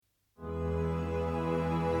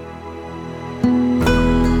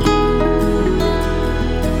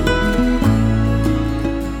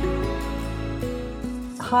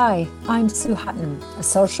Hi, I'm Sue Hutton, a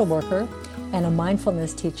social worker and a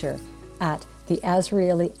mindfulness teacher at the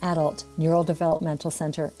Azrieli Adult Neurodevelopmental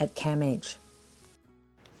Center at CAMH.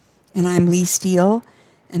 And I'm Lee Steele,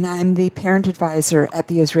 and I'm the parent advisor at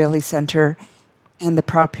the Azrieli Center and the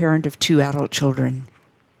proud parent of 2 adult children.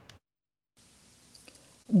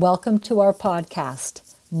 Welcome to our podcast,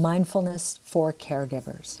 Mindfulness for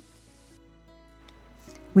Caregivers.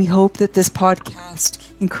 We hope that this podcast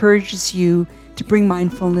encourages you to bring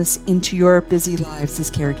mindfulness into your busy lives as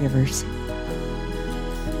caregivers.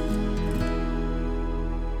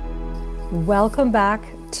 Welcome back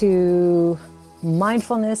to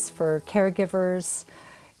Mindfulness for Caregivers.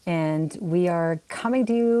 And we are coming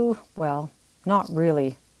to you, well, not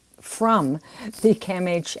really, from the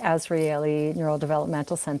CAMH Azrieli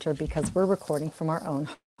Neurodevelopmental Center because we're recording from our own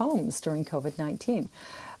homes during COVID-19.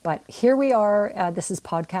 But here we are. This is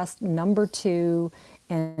podcast number 2,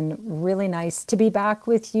 and really nice to be back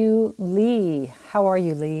with you, Lee. How are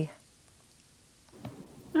you, Lee?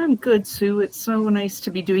 I'm good, Sue. It's so nice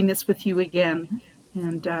to be doing this with you again,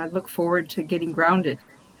 and look forward to getting grounded.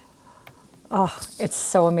 Oh, it's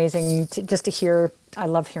so amazing just to hear. I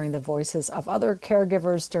love hearing the voices of other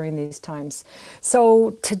caregivers during these times.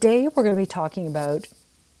 So today we're going to be talking about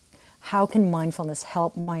how can mindfulness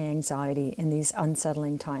help my anxiety in these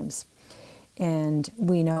unsettling times. And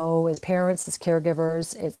we know as parents, as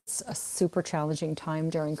caregivers, it's a super challenging time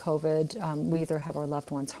during COVID. We either have our loved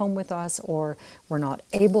ones home with us or we're not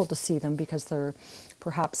able to see them because they're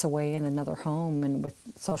perhaps away in another home, and with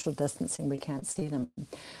social distancing, we can't see them.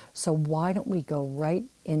 So why don't we go right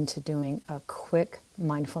into doing a quick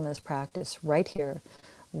mindfulness practice right here,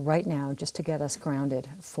 right now, just to get us grounded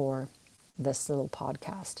for this little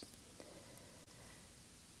podcast.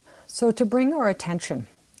 So to bring our attention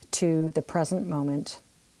to the present moment,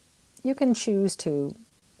 you can choose to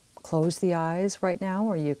close the eyes right now,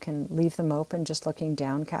 or you can leave them open, just looking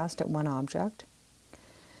downcast at one object.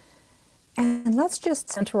 And let's just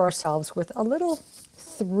center ourselves with a little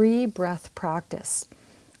 3-breath practice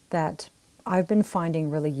that I've been finding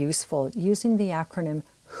really useful using the acronym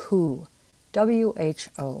WHO,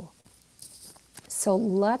 WHO. So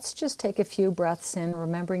let's just take a few breaths in,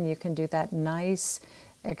 remembering you can do that nice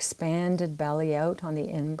expanded belly out on the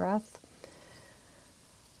in-breath.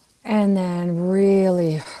 And then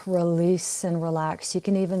really release and relax. You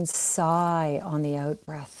can even sigh on the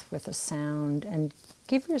out-breath with a sound, and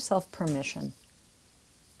give yourself permission,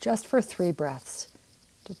 just for 3 breaths,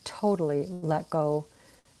 to totally let go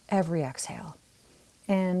every exhale.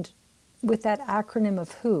 And with that acronym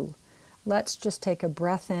of WHO, let's just take a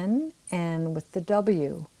breath in, and with the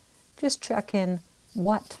W, just check in,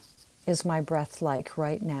 what is my breath like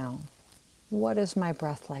right now? What is my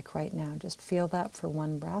breath like right now? Just feel that for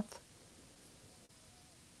 1 breath.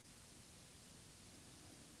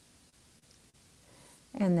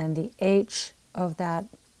 And then the H of that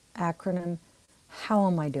acronym, how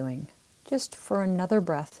am I doing? Just for another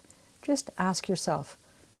breath, just ask yourself,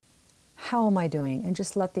 how am I doing? And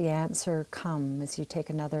just let the answer come as you take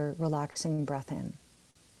another relaxing breath in.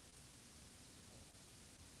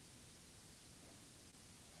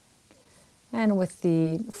 And with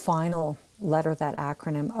the final letter of that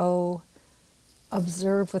acronym, O,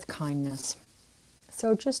 observe with kindness.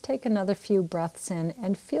 So just take another few breaths in,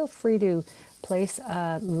 and feel free to place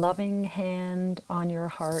a loving hand on your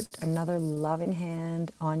heart, another loving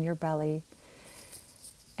hand on your belly,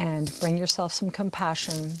 and bring yourself some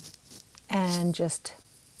compassion, and just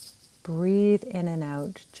breathe in and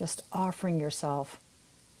out, just offering yourself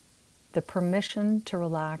the permission to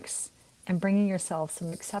relax and bringing yourself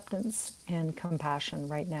some acceptance and compassion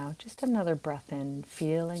right now. Just another breath in,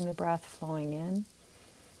 feeling the breath flowing in.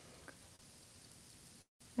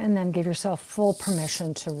 And then give yourself full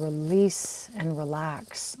permission to release and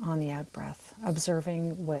relax on the out-breath,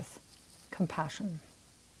 observing with compassion.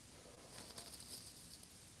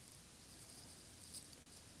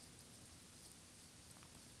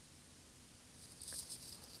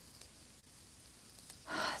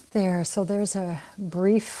 So there's a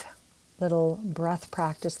brief little breath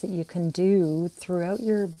practice that you can do throughout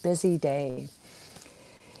your busy day.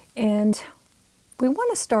 And we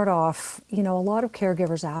want to start off, a lot of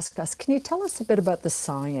caregivers ask us, can you tell us a bit about the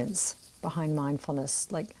science behind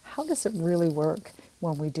mindfulness? Like, how does it really work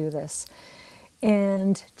when we do this?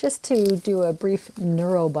 And just to do a brief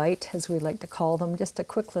neurobite, as we like to call them, just a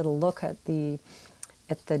quick little look at the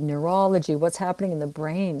neurology, what's happening in the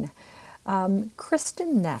brain.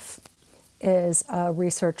 Kristin Neff is a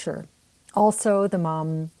researcher, also the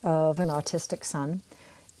mom of an autistic son.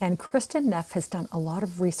 And Kristin Neff has done a lot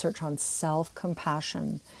of research on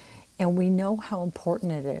self-compassion. And we know how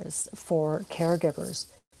important it is for caregivers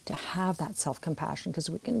to to have that self-compassion, because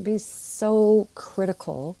we can be so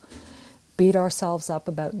critical, beat ourselves up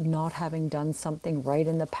about not having done something right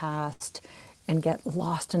in the past, and get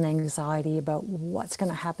lost in anxiety about what's going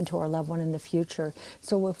to happen to our loved one in the future.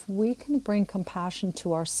 So if we can bring compassion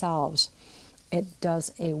to ourselves, it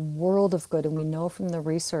does a world of good. And we know from the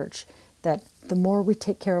research that the more we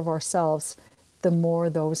take care of ourselves, the more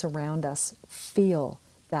those around us feel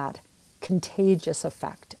that contagious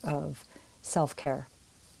effect of self-care.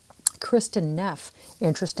 Kristen Neff,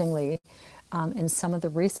 interestingly, in some of the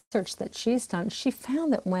research that she's done, she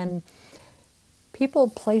found that when people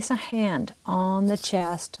place a hand on the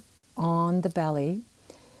chest, on the belly,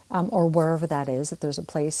 or wherever that is, if there's a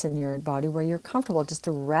place in your body where you're comfortable, just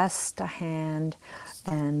to rest a hand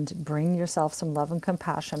and bring yourself some love and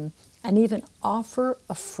compassion, and even offer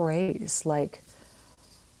a phrase like,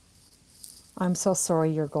 I'm so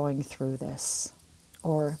sorry you're going through this,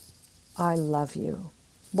 or I love you.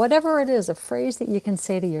 Whatever it is, a phrase that you can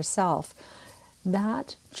say to yourself,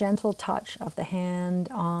 that gentle touch of the hand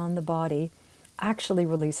on the body actually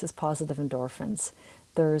releases positive endorphins.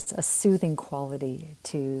 There's a soothing quality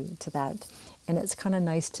to that. And it's kind of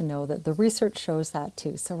nice to know that the research shows that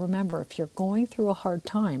too. So remember, if you're going through a hard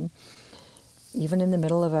time, even in the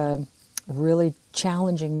middle of a really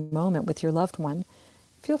challenging moment with your loved one,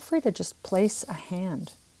 feel free to just place a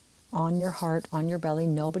hand on your heart, on your belly.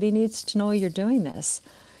 Nobody needs to know you're doing this.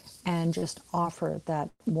 And just offer that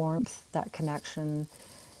warmth, that connection.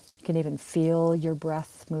 You can even feel your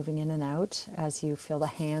breath moving in and out as you feel the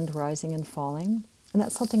hand rising and falling. And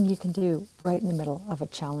that's something you can do right in the middle of a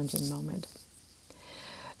challenging moment.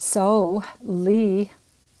 So, Lee,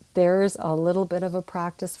 there's a little bit of a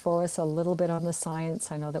practice for us, a little bit on the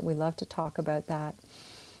science. I know that we love to talk about that.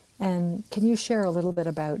 And can you share a little bit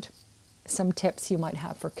about some tips you might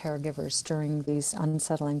have for caregivers during these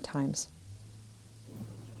unsettling times?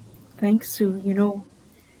 Thanks, Sue.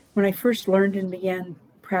 When I first learned and began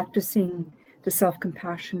practicing the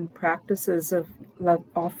self-compassion practices of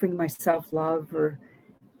offering myself love or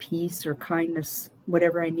peace or kindness,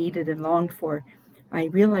 whatever I needed and longed for, I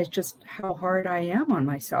realized just how hard I am on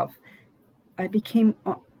myself. I became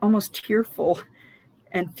almost tearful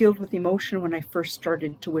and filled with emotion when I first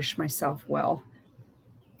started to wish myself well.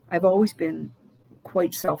 I've always been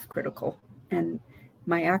quite self-critical, and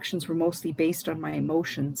my actions were mostly based on my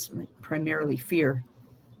emotions, primarily fear.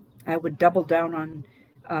 I would double down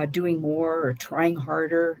on doing more or trying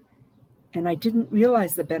harder, and I didn't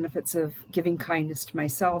realize the benefits of giving kindness to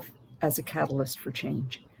myself as a catalyst for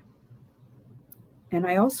change. And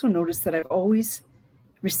I also noticed that I've always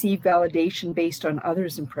received validation based on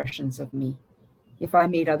others' impressions of me. If I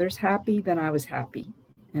made others happy, then I was happy.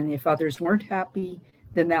 And if others weren't happy,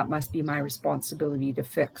 then that must be my responsibility to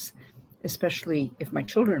fix, especially if my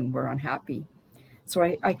children were unhappy. So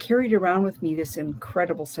I carried around with me this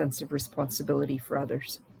incredible sense of responsibility for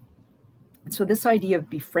others. And so this idea of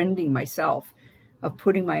befriending myself, of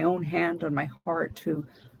putting my own hand on my heart to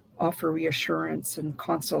offer reassurance and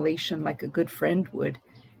consolation like a good friend would,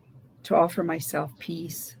 to offer myself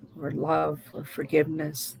peace or love or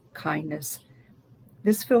forgiveness, kindness,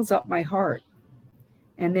 this fills up my heart.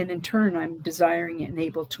 And then in turn, I'm desiring and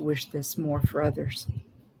able to wish this more for others.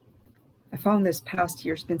 I found this past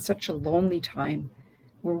year has been such a lonely time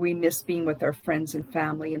where we miss being with our friends and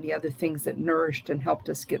family and the other things that nourished and helped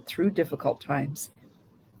us get through difficult times.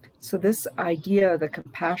 So this idea, the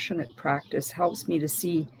compassionate practice, helps me to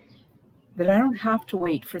see that I don't have to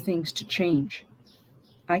wait for things to change.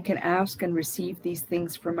 I can ask and receive these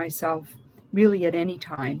things for myself really at any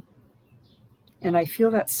time. And I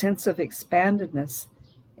feel that sense of expandedness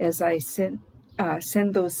as I send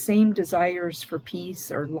those same desires for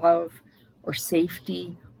peace or love or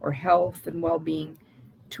safety or health and well-being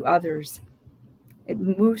to others. It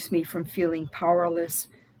moves me from feeling powerless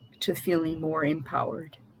to feeling more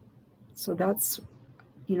empowered. So that's,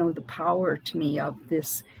 the power to me of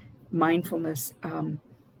this mindfulness and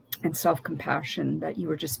self-compassion that you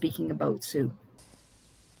were just speaking about, Sue.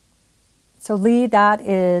 So, Lee, that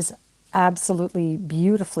is absolutely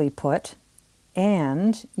beautifully put.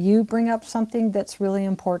 And you bring up something that's really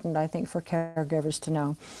important, I think, for caregivers to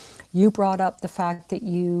know. You brought up the fact that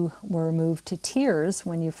you were moved to tears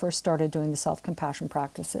when you first started doing the self-compassion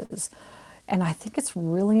practices. And I think it's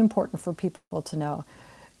really important for people to know.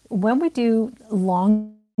 When we do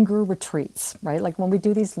longer retreats, right? Like when we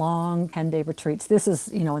do these long 10-day retreats, this is,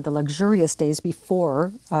 in the luxurious days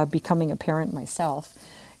before becoming a parent myself.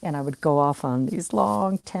 And I would go off on these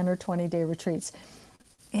long 10 or 20-day retreats.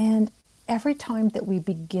 And every time that we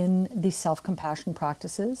begin these self-compassion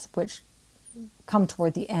practices, which come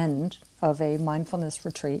toward the end of a mindfulness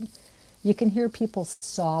retreat, You can hear people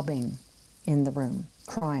sobbing in the room,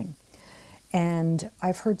 crying. And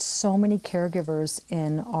I've heard so many caregivers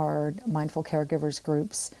in our mindful caregivers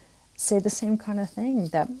groups say the same kind of thing,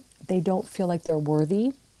 that they don't feel like they're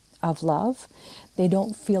worthy of love. They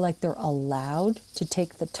don't feel like they're allowed to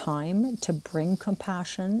take the time to bring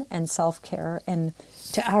compassion and self care and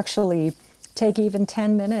to actually take even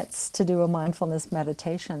 10 minutes to do a mindfulness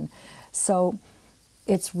meditation. So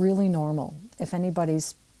it's really normal. If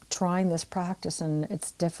anybody's trying this practice and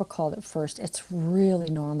it's difficult at first, it's really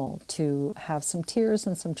normal to have some tears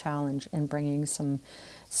and some challenge in bringing some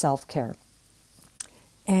self care.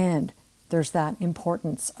 And there's that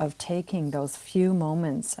importance of taking those few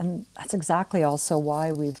moments. And that's exactly also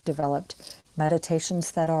why we've developed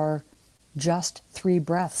meditations that are just 3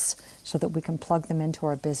 breaths so that we can plug them into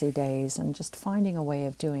our busy days, and just finding a way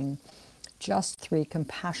of doing just 3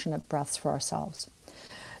 compassionate breaths for ourselves.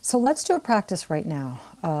 So let's do a practice right now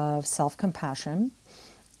of self-compassion,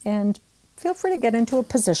 and feel free to get into a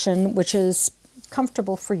position which is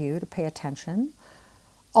comfortable for you to pay attention.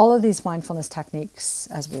 All of these mindfulness techniques,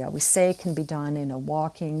 as we always say, can be done in a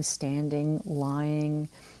walking, standing, lying,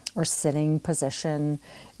 or sitting position.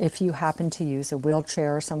 If you happen to use a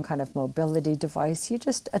wheelchair or some kind of mobility device, you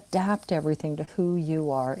just adapt everything to who you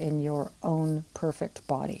are in your own perfect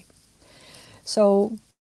body. So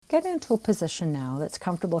get into a position now that's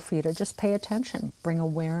comfortable for you to just pay attention, bring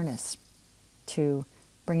awareness to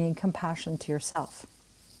bringing compassion to yourself.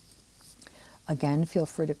 Again, feel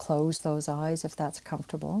free to close those eyes if that's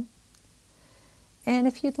comfortable. And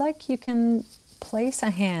if you'd like, you can place a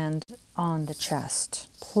hand on the chest,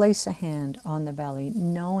 place a hand on the belly,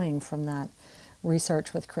 knowing from that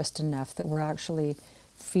research with Kristen Neff that we're actually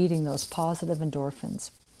feeding those positive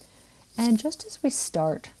endorphins. And just as we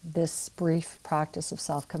start this brief practice of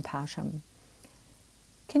self-compassion,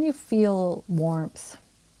 can you feel warmth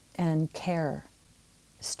and care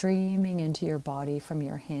streaming into your body from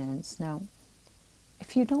your hands? Now,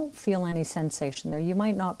 if you don't feel any sensation there, you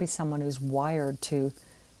might not be someone who's wired to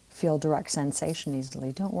feel direct sensation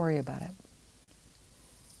easily. Don't worry about it.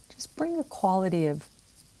 Just bring a quality of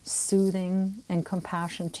soothing and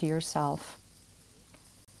compassion to yourself,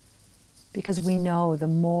 because we know the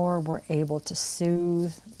more we're able to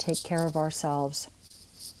soothe, take care of ourselves,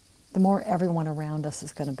 the more everyone around us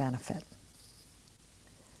is going to benefit.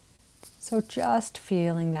 So just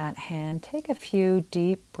feeling that hand, take a few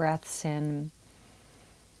deep breaths in.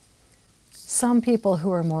 Some people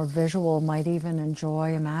who are more visual might even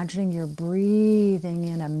enjoy imagining you're breathing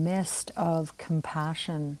in a mist of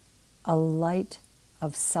compassion, a light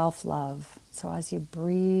of self-love. So as you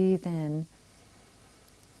breathe in,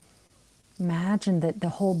 imagine that the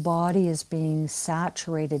whole body is being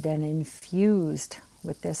saturated and infused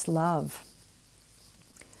with this love.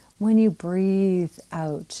 When you breathe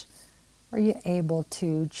out, are you able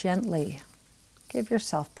to gently give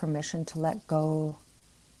yourself permission to let go?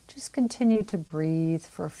 Just continue to breathe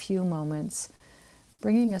for a few moments,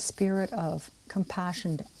 bringing a spirit of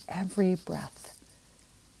compassion to every breath.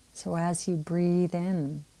 So as you breathe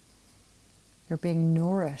in, you're being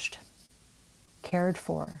nourished, cared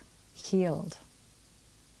for, healed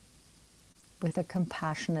with a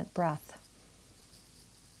compassionate breath.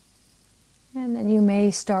 And then you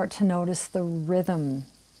may start to notice the rhythm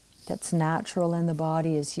that's natural in the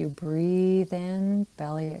body as you breathe in,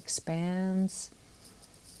 belly expands.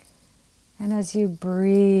 And as you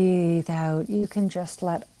breathe out, you can just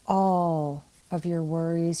let all of your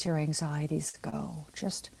worries, your anxieties go.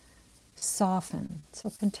 Just soften. So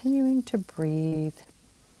continuing to breathe,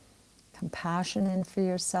 compassion in for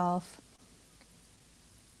yourself.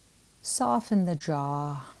 Soften the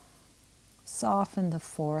jaw, soften the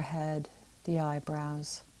forehead, the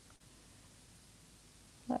eyebrows.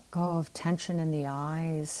 Let go of tension in the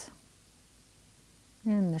eyes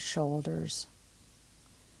and the shoulders.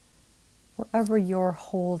 Wherever you're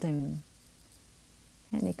holding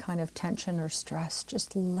any kind of tension or stress,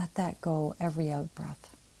 just let that go every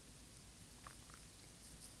out-breath.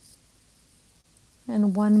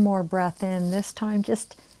 And one more breath in. This time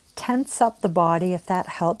just tense up the body if that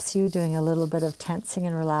helps you, doing a little bit of tensing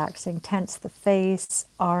and relaxing. Tense the face,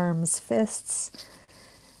 arms, fists,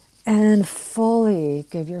 and fully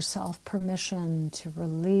give yourself permission to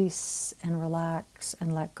release and relax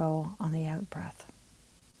and let go on the out-breath.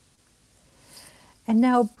 And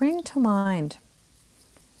now bring to mind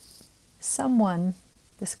someone,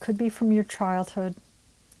 this could be from your childhood,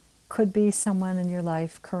 could be someone in your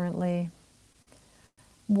life currently,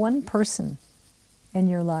 one person in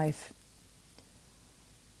your life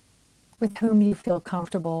with whom you feel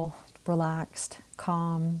comfortable, relaxed,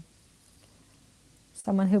 calm,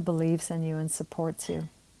 someone who believes in you and supports you.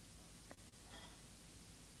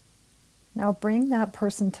 Now bring that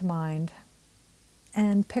person to mind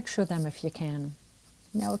and picture them if you can.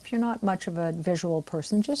 Now, if you're not much of a visual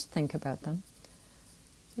person, just think about them.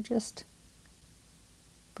 So just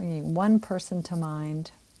bringing one person to mind.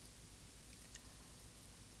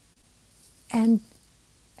 And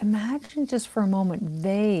imagine just for a moment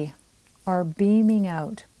they are beaming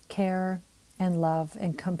out care and love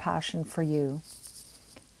and compassion for you.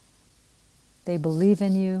 They believe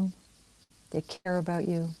in you. They care about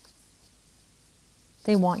you.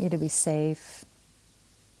 They want you to be safe.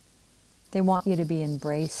 They want you to be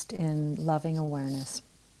embraced in loving awareness.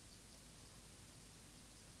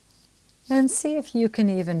 And see if you can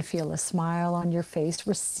even feel a smile on your face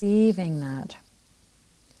receiving that.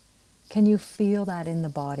 Can you feel that in the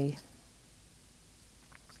body?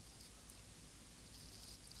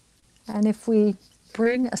 And if we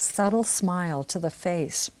bring a subtle smile to the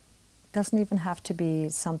face, it doesn't even have to be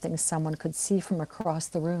something someone could see from across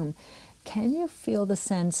the room. Can you feel the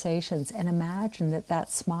sensations and imagine that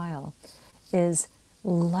that smile is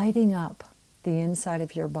lighting up the inside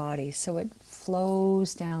of your body so it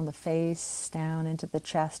flows down the face, down into the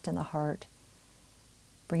chest and the heart,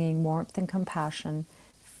 bringing warmth and compassion,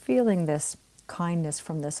 feeling this kindness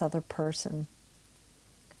from this other person.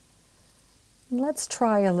 Let's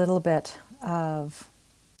try a little bit of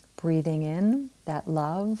breathing in that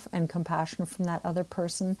love and compassion from that other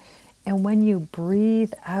person. And when you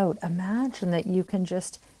breathe out, imagine that you can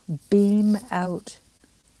just beam out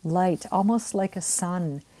light, almost like a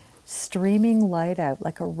sun, streaming light out,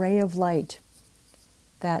 like a ray of light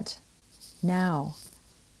that now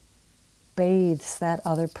bathes that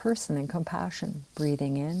other person in compassion.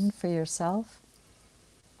 Breathing in for yourself,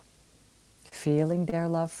 feeling their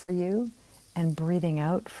love for you, and breathing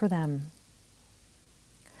out for them.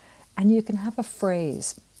 And you can have a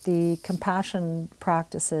phrase. The compassion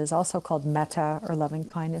practices, also called metta or loving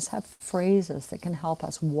kindness, have phrases that can help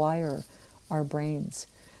us wire our brains.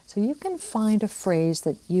 So you can find a phrase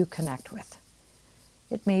that you connect with.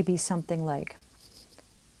 It may be something like,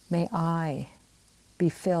 may I be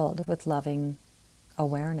filled with loving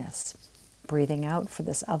awareness. Breathing out for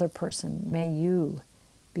this other person, may you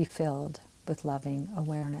be filled with loving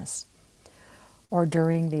awareness. Or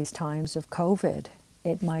during these times of COVID,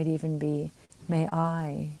 it might even be, may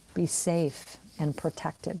I be safe and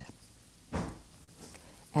protected.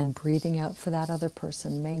 And breathing out for that other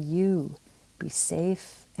person, may you be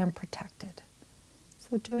safe and protected.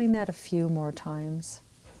 So doing that a few more times.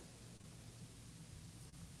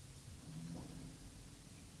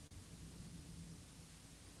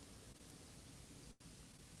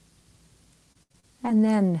 And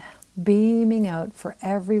then beaming out for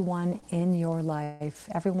everyone in your life,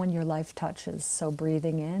 everyone your life touches. So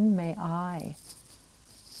breathing in, may I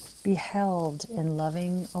be held in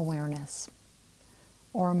loving awareness.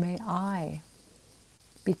 Or may I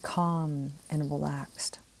be calm and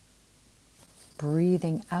relaxed.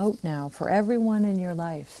 Breathing out now for everyone in your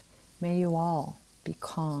life, may you all be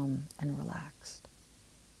calm and relaxed.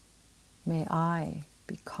 May I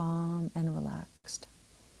be calm and relaxed.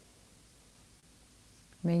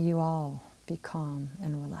 May you all be calm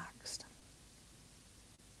and relaxed.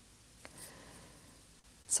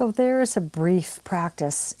 So there's a brief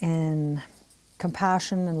practice in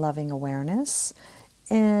compassion and loving awareness.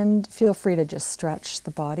 And feel free to just stretch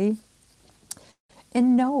the body.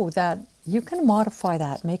 And know that you can modify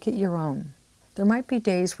that, make it your own. There might be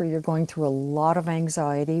days where you're going through a lot of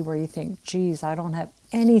anxiety, where you think, geez, I don't have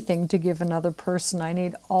anything to give another person. I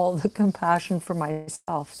need all the compassion for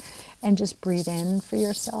myself. And just breathe in for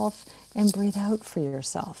yourself and breathe out for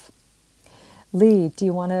yourself. Lee, do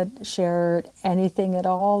you want to share anything at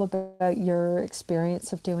all about your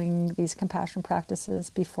experience of doing these compassion practices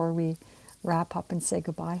before we wrap up and say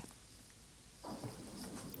goodbye?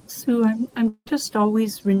 Sue, I'm just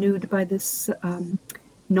always renewed by this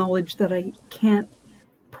knowledge that I can't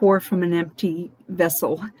pour from an empty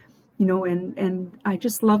vessel, and I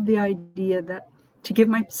just love the idea that to give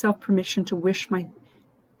myself permission to wish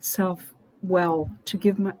myself well,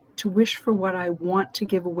 to wish for what I want to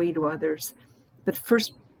give away to others, but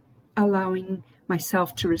first allowing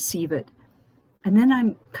myself to receive it. And then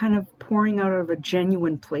I'm kind of pouring out of a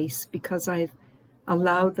genuine place because I've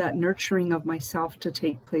allowed that nurturing of myself to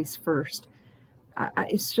take place first.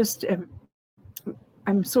 It's just,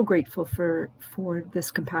 I'm so grateful for this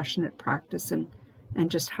compassionate practice and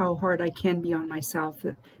just how hard I can be on myself.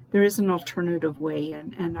 That there is an alternative way,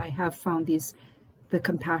 and I have found the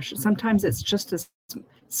compassion. Sometimes it's just as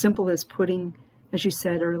simple as putting, as you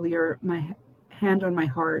said earlier, my hand on my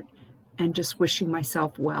heart and just wishing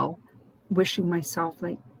myself well, wishing myself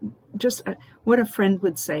like just what a friend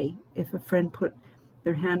would say if a friend put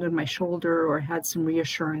their hand on my shoulder or had some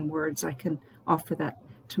reassuring words, I can offer that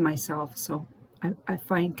to myself. So I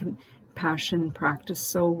find compassion practice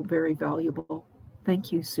so very valuable.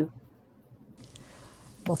 Thank you, Sue.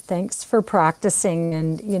 Well, thanks for practicing.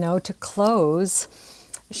 And, to close,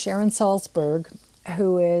 Sharon Salzberg,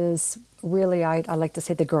 who is really, I like to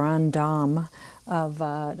say, the grande dame of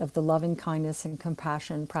the loving kindness and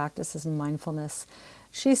compassion practices and mindfulness,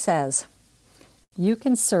 she says, you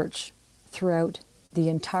can search throughout the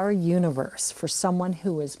entire universe for someone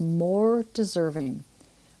who is more deserving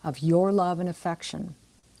of your love and affection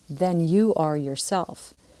than you are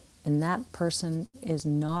yourself. And that person is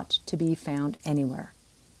not to be found anywhere.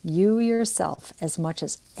 You yourself, as much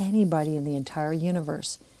as anybody in the entire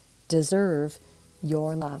universe, deserve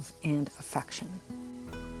your love and affection.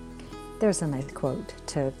 There's a nice quote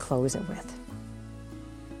to close it with.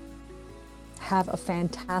 Have a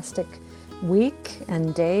fantastic week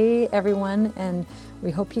and day, everyone, and we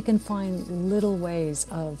hope you can find little ways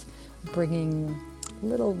of bringing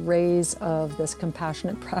little rays of this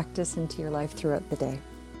compassionate practice into your life throughout the day.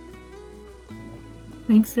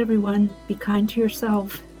 Thanks, everyone. Be kind to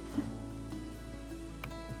yourself.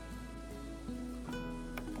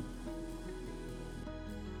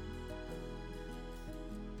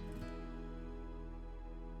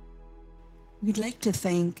 We'd like to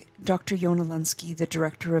thank Dr. Yonah Lunsky, the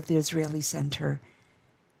director of the Israeli Center,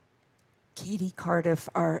 Katie Cardiff,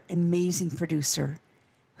 our amazing producer,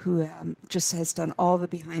 who just has done all the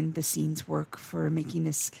behind-the-scenes work for making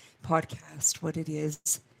this podcast what it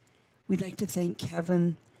is. We'd like to thank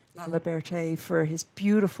Kevin Laliberte for his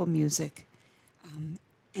beautiful music,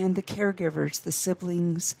 and the caregivers, the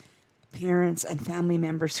siblings, parents, and family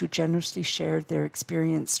members who generously shared their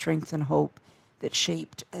experience, strength, and hope that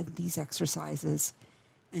shaped these exercises.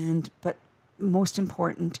 But most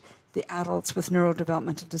important, the adults with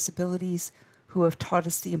neurodevelopmental disabilities who have taught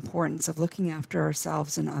us the importance of looking after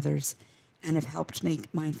ourselves and others and have helped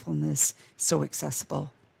make mindfulness so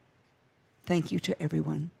accessible. Thank you to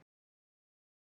everyone.